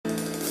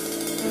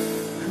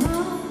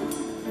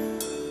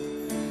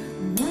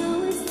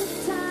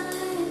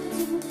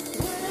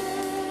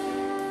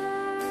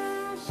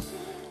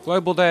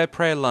Global Day of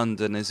Prayer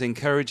London is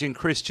encouraging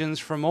Christians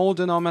from all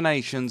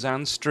denominations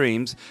and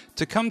streams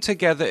to come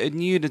together in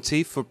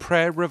unity for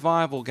prayer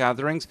revival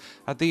gatherings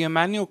at the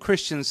Emmanuel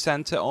Christian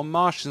Centre on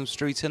Marsham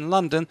Street in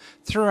London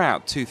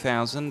throughout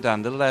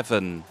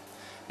 2011.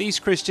 These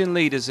Christian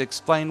leaders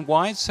explain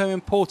why it's so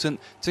important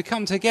to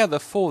come together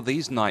for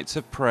these nights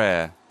of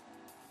prayer.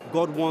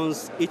 God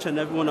wants each and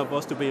every one of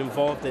us to be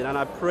involved in, and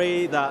I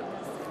pray that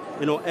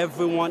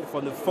everyone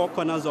from the four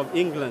corners of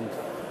England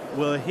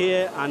will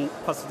hear and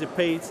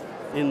participate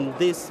in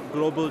this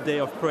Global Day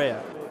of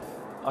Prayer.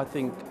 I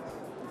think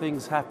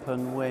things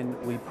happen when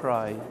we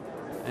pray,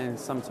 and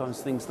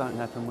sometimes things don't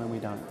happen when we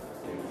don't.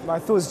 My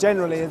thoughts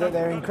generally are that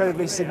they're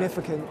incredibly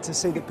significant to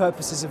see the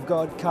purposes of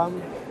God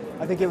come.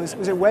 I think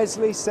was it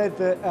Wesley said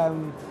that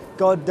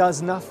God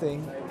does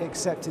nothing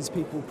except his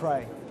people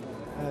pray.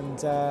 And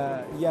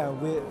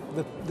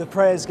the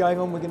prayers going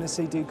on, we're going to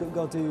see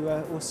God do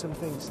awesome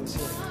things this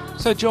year.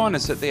 So join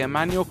us at the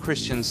Emmanuel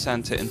Christian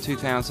Centre in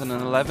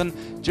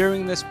 2011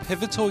 during this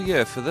pivotal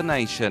year for the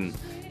nation.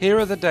 Here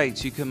are the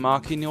dates you can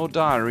mark in your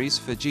diaries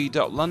for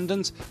GDOP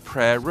London's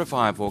prayer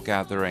revival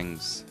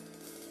gatherings.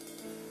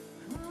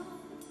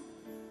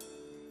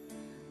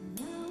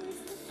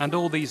 And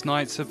all these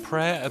nights of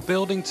prayer are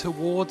building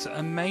towards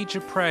a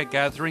major prayer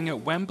gathering at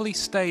Wembley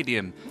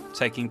Stadium,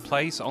 taking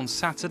place on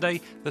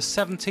Saturday, the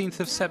 17th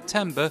of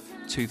September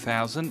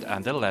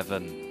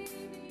 2011.